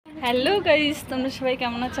Hello guys, তোমরা সবাই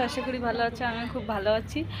কেমন আছো? আশা করি ভালো আছো। আমি খুব ভালো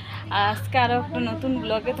আছি। আর আজকে আরও একটা নতুন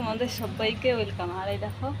ব্লগে তোমাদের সবাইকে ওয়েলকাম। আর এই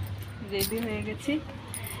দেখো, রেডি হয়ে গেছি,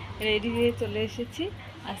 রেডি হয়ে চলে এসেছি।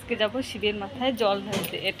 আজকে যাব শিবের মাথায় জল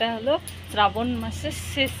ঢালতে। এটা হলো শ্রাবণ মাসের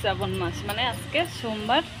শেষ শ্রাবণ মাস, মানে আজকে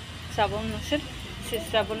সোমবার, শ্রাবণ মাসের শেষ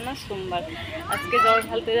শ্রাবণ মাস সোমবার। আজকে জল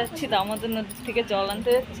ঢালতে যাচ্ছি, দামোদর নদীর থেকে জল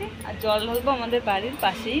আনতে যাচ্ছি। আর জল ঢালবো আমাদের বাড়ির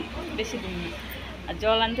পাশেই, বেশি দূর না। আর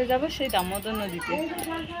জল আনতে যাবো সেই দামোদর নদীতে।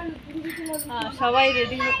 সবাই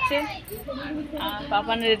রেডি হচ্ছে,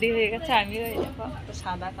 পাপান রেডি হয়ে গেছে। আমিও এই দেখো একটা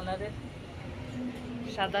সাদা কালারের,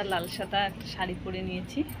 সাদা লাল সাদা একটা শাড়ি পরে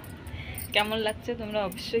নিয়েছি। কেমন লাগছে তোমরা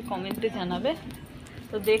অবশ্যই কমেন্টে জানাবে।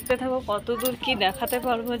 তো দেখতে থাকো, কতদূর কি দেখাতে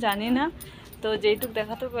পারবো জানি না, তো যেইটুক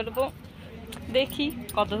দেখাতে পারবো দেখি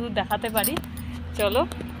কতদূর দেখাতে পারি। চলো,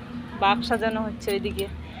 বাঘ সাজানো হচ্ছে ওইদিকে।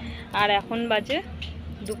 আর এখন বাজে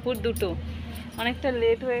দুপুর 2টো, অনেকটা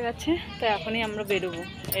লেট হয়ে গেছে, তো এখনই আমরা বেরোবো।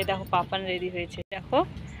 এই দেখো পাপান রেডি হয়েছে। দেখো,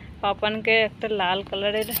 পাপানকে একটা লাল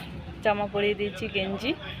কালারের জামা পরিয়ে দিয়েছি,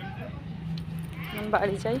 গেঞ্জি।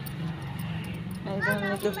 বাড়ি যাই। এই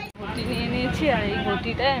ধরনের ঘটি নিয়ে নিয়েছি, আর এই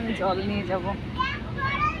ঘটিটায় আমি জল নিয়ে যাব।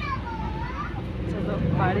 চলো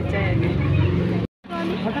বাড়ি যাই আগে।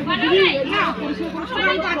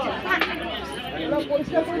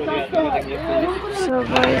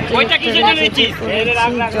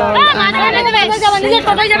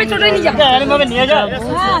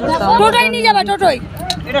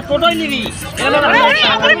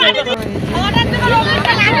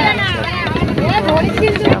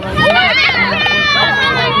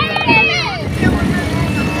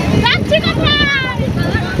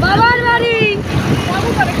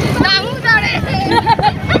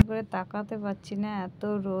 তাকাতে পারছি না, এত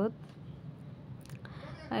রোদ।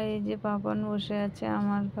 আর এই যে পাপান বসে আছে,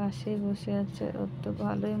 আমার পাশেই বসে আছে। ওর তো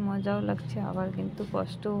ভালোই মজাও লাগছে, আবার কিন্তু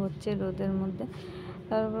কষ্টও হচ্ছে রোদের মধ্যে।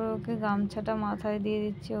 তারপর ওকে গামছাটা মাথায় দিয়ে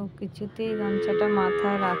দিচ্ছে, ও কিছুতেই গামছাটা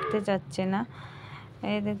মাথায় রাখতে চাচ্ছে না।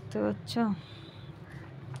 এই দেখতে পাচ্ছ,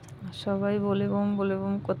 সবাই বলে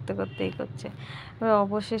বম করতে করতেই করছে। এবার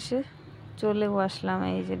অবশেষে চলেও আসলাম।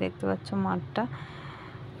 এই যে দেখতে পাচ্ছ মাঠটা,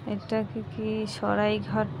 এটাকে কি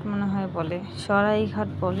সরাইঘাট মনে হয় বলে, সরাইঘাট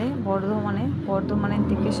বলে বর্ধমানের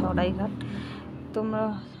দিকে সরাইঘাট। তোমরা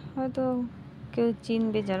হয়তো কেউ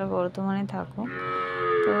চিনবে যারা বর্ধমানে থাকো।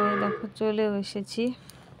 তো দেখো চলেও এসেছি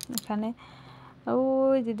এখানে।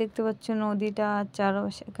 ওই যে দেখতে পাচ্ছ নদীটা,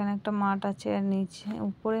 চারপাশে এখানে একটা মাঠ আছে, আর নিচে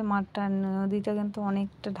উপরে মাঠটা, নদীটা কিন্তু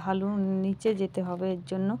অনেকটা ঢালু, নিচে যেতে হবে এর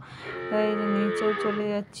জন্য। তাই নিচেও চলে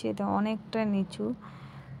যাচ্ছি, এটা অনেকটা নিচু।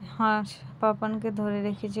 পাপানকে ধরে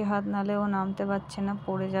রেখেছি হাত, নালে ও নামতে পারছে না,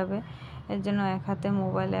 পড়ে যাবে। এর জন্য এক হাতে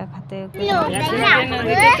মোবাইল, এক হাতে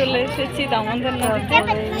নদীতে চলে এসেছি, দামোদর নদীতে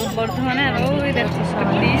বর্ধমানে। আর ওই দেখছি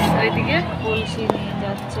পুলিশ ওইদিকে কলসি নিয়ে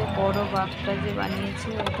যাচ্ছে, বড় বাঘটা যে বানিয়েছে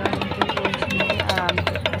ওটা নিতে কলসি নিয়ে। আর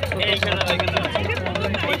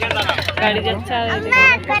গাড়ি যাচ্ছে। আর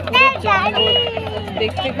পুরো জঙ্গল,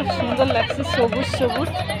 দেখতে খুব সুন্দর লাগছে, সবুজ সবুজ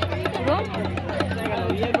পুরো,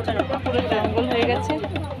 পুরো জঙ্গল হয়ে গেছে।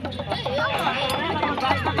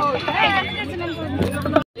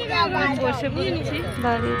 বসে পড়েছি,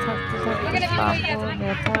 দাঁড়িয়ে থাকতে থাকতে পাপড়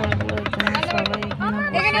ব্যথা, এগুলোর জন্য সবাই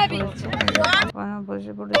এখানে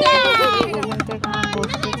বসে পড়েছে। কিন্তু এখানে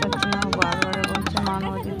বসতে চাচ্ছে না, বারবার বলছে মা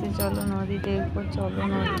নদীতে চলো, নদী দেখবো, চলো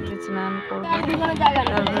নদীতে স্নান করবো।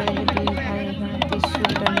 তারপরে এই দুই ভাই এখানে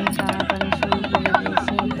ত্রিশূলটা নিয়ে টানাটানি শুরু করে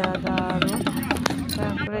দিয়েছে, দাদা আরও।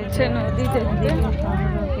 তারপরে নদী দেখতে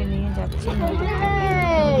ওকে নিয়ে যাচ্ছি, নদী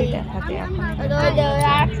দেখাতে। এখন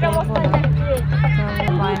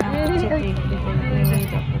বায়না হচ্ছে দেখবে দেখবে। ওই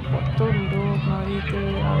দেখো কত লোক নদীতে,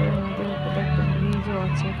 আর নদীর উপরে একটা ব্রিজও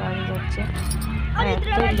আছে, গাড়ি যাচ্ছে। আর এত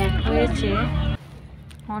লোক হয়েছে,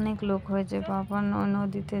 অনেক লোক হয়েছে। বাবা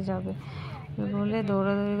নদীতে যাবে বলে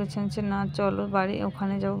দৌড়াদৌড়ি করছে, না চলো বাড়ি,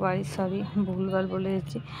 ওখানে যাবো বাড়ি, সরি ভুলভাল বলে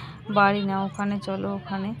দিচ্ছি, বাড়ি না ওখানে চলো,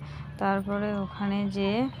 ওখানে। তারপরে ওখানে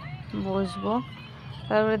যেয়ে বসবো।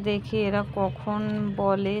 তারপরে দেখি এরা কখন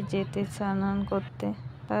বলে যেতে স্নান করতে।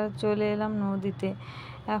 তার চলে এলাম নদীতে,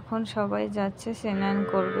 এখন সবাই যাচ্ছে স্নান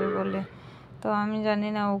করবে বলে। তো আমি জানি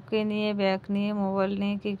না ওকে নিয়ে, ব্যাগ নিয়ে, মোবাইল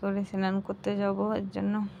নিয়ে কী করে স্নান করতে যাব। এর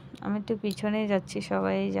জন্য আমি একটু পিছনেই যাচ্ছি,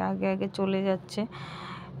 সবাই এই যে আগে আগে চলে যাচ্ছে।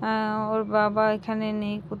 ওর বাবা এখানে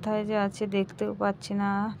নেই, কোথায় যে আছে দেখতেও পাচ্ছি না,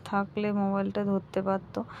 থাকলে মোবাইলটা ধরতে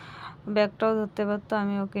পারতো, ব্যাগটাও ধরতে পারতো,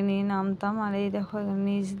 আমি ওকে নিয়ে নামতাম। আর এই দেখো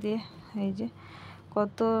নিচ দিয়ে এই যে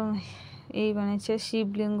কত এই বানিয়েছে,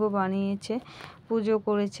 শিবলিঙ্গ বানিয়েছে, পুজো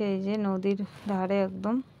করেছে এই যে নদীর ধারে,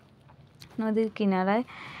 একদম নদীর কিনারায়।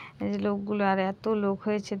 এই যে লোকগুলো, আর এত লোক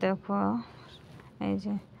হয়েছে দেখো, এই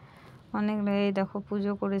যে অনেক, এই দেখো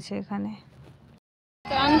পুজো করেছে এখানে।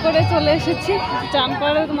 চান করে চলে এসেছি। চান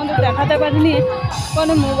করে তোমাদের দেখাতে পারিনি,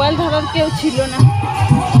 কারণ মোবাইল ধরার কেউ ছিল না।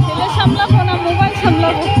 ছেলে সামলাবো না মোবাইল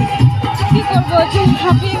সামলাবো, কী করবো? চুল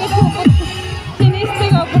হাঁপিয়ে গেছে। নিচ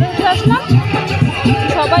থেকে ওপরে উঠে আসলাম,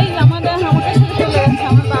 সবাই আমাকে সাথে চলে গেছে।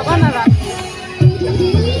 আমার বাবা না রাত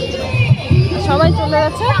সবাই চলে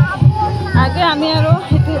গেছে, আগে আমি আরও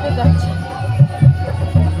হেঁটে হেঁটে যাচ্ছি।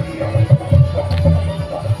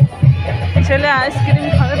 ছেলে আইসক্রিম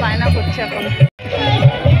খাবে বায়না করছে এখন।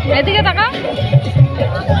 এদিকে টাকা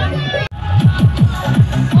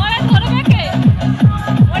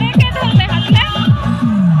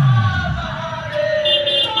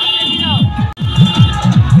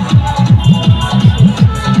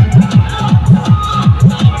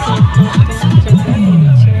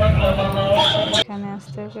এখানে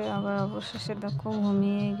আসতে আবার অবশেষে দেখো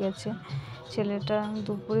ঘুমিয়ে গেছে ছেলেটা।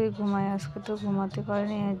 দুপুরে ঘুমায়, আজকে তো ঘুমাতে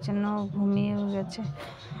পারেনি, এর জন্য ঘুমিয়েও গেছে।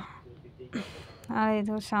 আর এই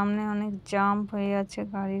তো সামনে অনেক জাম্প হয়ে আছে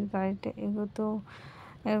গাড়িটা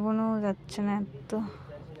এগোনোও যাচ্ছে না, এত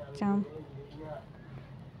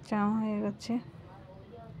জাম হয়ে গেছে।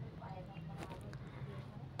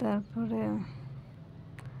 তারপরে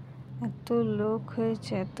এত লোক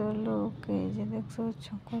হয়েছে, এত লোক, এই যে দেখছো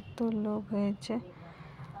কত লোক হয়েছে,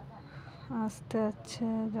 আসতে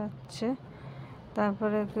যাচ্ছে।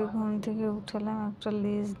 তারপরে ওকে ঘুম থেকে উঠালাম, একটা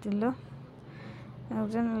লেজ দিল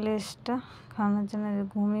একজন, লেজটা খাওয়ানোর জন্য।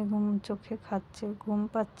 ঘুম চোখে খাচ্ছে, ঘুম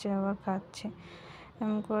পাচ্ছে আবার খাচ্ছে,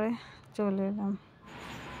 এমন করে চলে এলাম।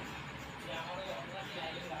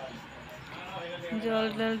 জল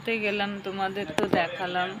ঢালতে গেলাম, তোমাদের তো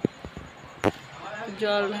দেখালাম।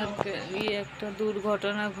 জল ঢালতে গিয়ে একটা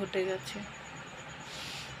দুর্ঘটনা ঘটে গেছে।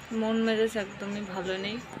 মন মেজাজ একদমই ভালো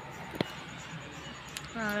নেই।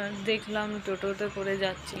 আর দেখলাম টোটোতে করে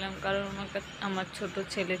যাচ্ছিলাম, কারণ আমার ছোট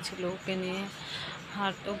ছেলে ছিল,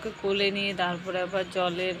 ওকে কোলে নিয়ে তারপরে আবার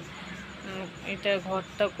জলের এটা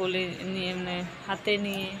ঘরটা কোলে নিয়ে মানে হাতে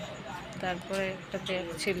নিয়ে, তারপরে একটা ব্যাগ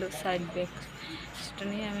ছিল সাইড ব্যাগ, সেটা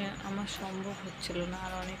নিয়ে আমার সম্ভব হচ্ছিল না,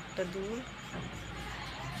 আর অনেকটা দূর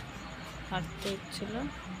হাঁটতে হচ্ছিল।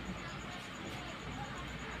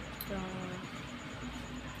 তো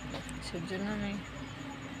সেজন্য আমি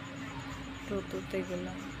টোটোতে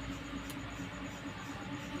গেলাম।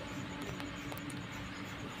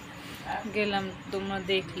 তোমরা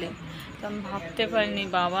দেখলে, তো আমি ভাবতে পারিনি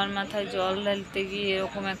বাবার মাথায় জল ঢালতে গিয়ে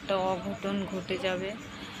এরকম একটা অঘটন ঘটে যাবে।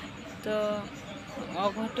 তো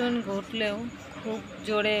অঘটন ঘটলেও খুব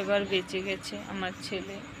জোরে এবার বেঁচে গেছে আমার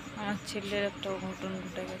ছেলের একটা অঘটন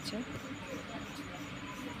ঘটে গেছে।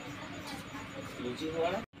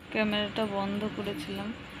 ক্যামেরাটা বন্ধ করেছিলাম,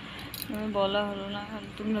 বলা হলো না।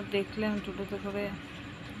 তোমরা দেখলে আমি টোটোতে করে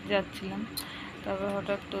যাচ্ছিলাম, তারপর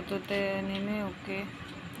হঠাৎ টোটোতে নেমে ওকে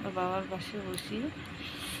বাবার পাশে বসিয়ে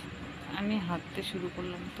আমি হাঁটতে শুরু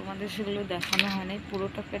করলাম। তোমাদের সেগুলো দেখানো হয়নি,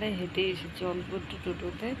 পুরোটা প্রায় হেঁটে এসেছি অল্প একটু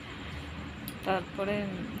টোটোতে। তারপরে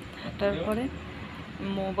হাঁটার পরে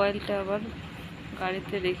মোবাইলটা আবার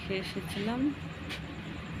গাড়িতে রেখে এসেছিলাম,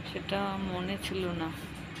 সেটা মনে ছিল না,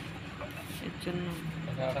 এর জন্য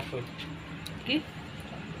কি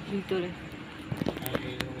ভিতরে।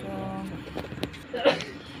 তো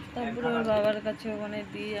তারপরে ওর বাবার কাছে ওখানে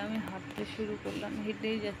দিয়ে আমি হাঁটতে শুরু করলাম।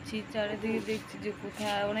 হেঁটেই যাচ্ছি, চারিদিকে দেখছি যে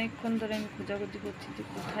কোথায়, অনেকক্ষণ ধরে আমি খোঁজাখুঁজি করছি যে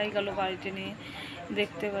কোথায় গেল গাড়িটা নিয়ে,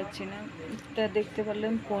 দেখতে পাচ্ছি না। তা দেখতে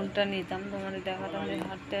পারলাম ফোনটা নিতাম, তোমাদের দেখাতাম।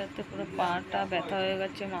 হাঁটতে হাঁটতে পুরো পাটা ব্যথা হয়ে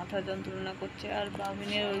গেছে, মাথা যন্ত্রণা করছে। আর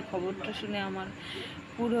বাবিনের ওই খবরটা শুনে আমার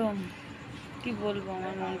পুরো কি বলবো,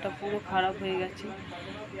 আমার মনটা পুরো খারাপ হয়ে গেছে।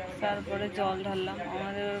 তারপরে জল ঢাললাম।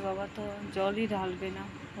 আমাদের ওর বাবা তো জলই ঢালবে না,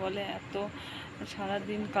 বলে এত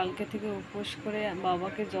সারাদিন কালকে থেকে উপোস করে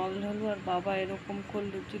বাবাকে জল ঢালবো, আর বাবা এরকম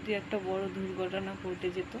করলে যদি একটা বড় দুর্ঘটনা ঘটে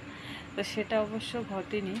যেত। তো সেটা অবশ্য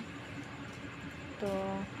ঘটেনি। তো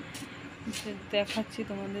দেখাচ্ছি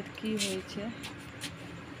তোমাদের কি হয়েছে।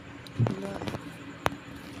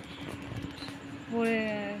 পড়ে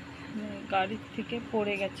গাড়ির থেকে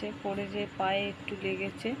পড়ে গেছে, পড়ে যে পায়ে একটু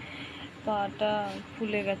লেগেছে, পাটা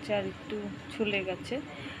ফুলে গেছে আর একটু ছুলে গেছে।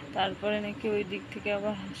 তারপরে নাকি ওই দিক থেকে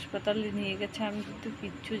আবার হাসপাতালে নিয়ে গেছে, আমি কিন্তু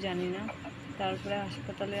কিচ্ছু জানি না। তারপরে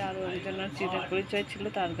হাসপাতালে আরও একজনের চিনা পরিচয় ছিল,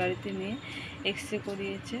 তার গাড়িতে নিয়ে এক্স-রে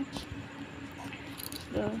করিয়েছে।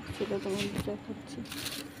 তো সেটা তোমাদের দেখাচ্ছি।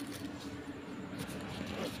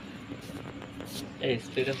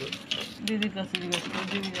 দিদির কাছে জিজ্ঞেস করো,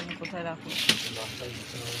 দিদি জানি কোথায় রাখো।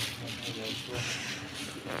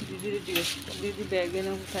 দিদির জিজ্ঞেস করো, দিদি ব্যাগ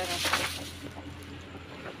এনে কোথায় রাখো।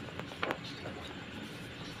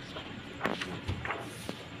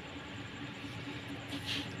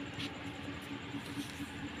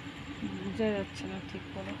 বোঝা যাচ্ছে না ঠিক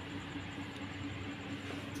করে।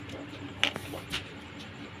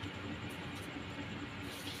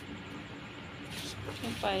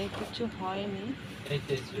 পায়ে কিছু হয়নি,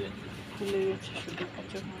 খুলে গেছে, শুধু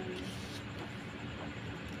কিছু হয়নি।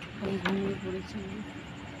 আমি ঘুমিয়ে পড়েছি।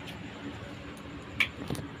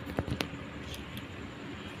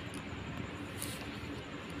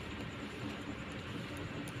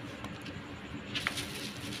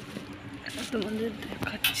 তোমাদের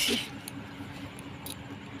দেখাচ্ছি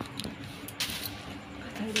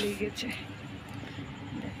কোথায় লেগেছে,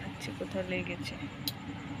 দেখাচ্ছি কোথায় লেগেছে।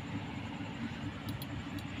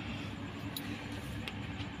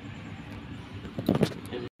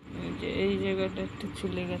 এই জায়গাটা একটু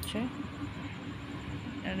চলে গেছে,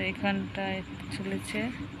 আর এখানটা একটু চলেছে,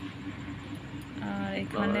 আর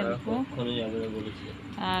এখানে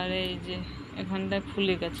আর এই যে এখানটায়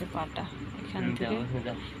ফুলে গেছে পাটা, এখান থেকে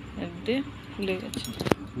একটু ফুলে গেছে।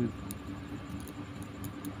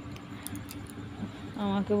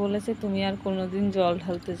 আমাকে বলেছে তুমি আর কোনোদিন জল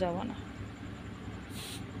ঢালতে যাবা না,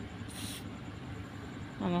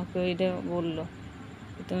 আমাকে ওইটা বললো,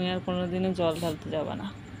 তুমি আর কোনোদিনও জল ঢালতে যাবা না।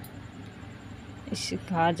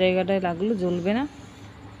 ঘা জায়গাটায় লাগলো, জ্বলবে না?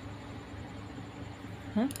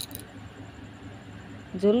 হ্যাঁ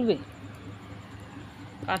জ্বলবে,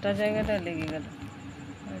 কাটা জায়গাটা লেগে গেল।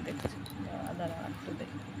 দেখছি দাঁড়া একটু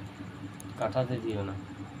দেখ, কাটাতে দিও না,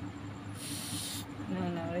 না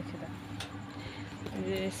না রেখে দাও।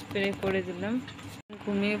 যে স্প্রে করে দিলাম,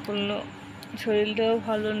 ঘুমিয়ে পড়লো। শরীরটাও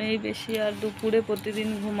ভালো নেই বেশি, আর দুপুরে প্রতিদিন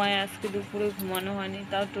ঘুমায়, আজকে দুপুরে ঘুমানো হয়নি,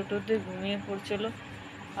 তাও টোটোতে ঘুমিয়ে পড়ছিল।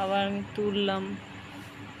 আবার আমি তুললাম,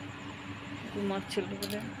 ঘুমাচ্ছিল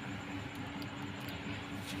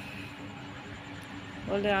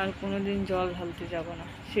বলে আর কোনোদিন জল ঢালতে যাব না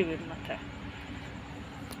শিবের মাথায়,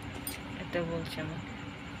 এটা বলছে আমাকে।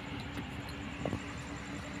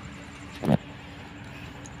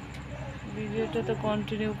 ভিডিওটা তো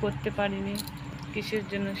কন্টিনিউ করতে পারিনি, কিসের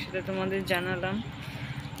জন্য সেটা তোমাদের জানালাম।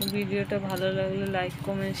 ভিডিওটা ভালো লাগলে লাইক,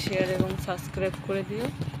 কমেন্ট, শেয়ার এবং সাবস্ক্রাইব করে দিও।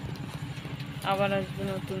 আবার আসবে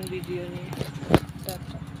নতুন ভিডিও নিয়ে।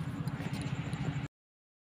 টাটা।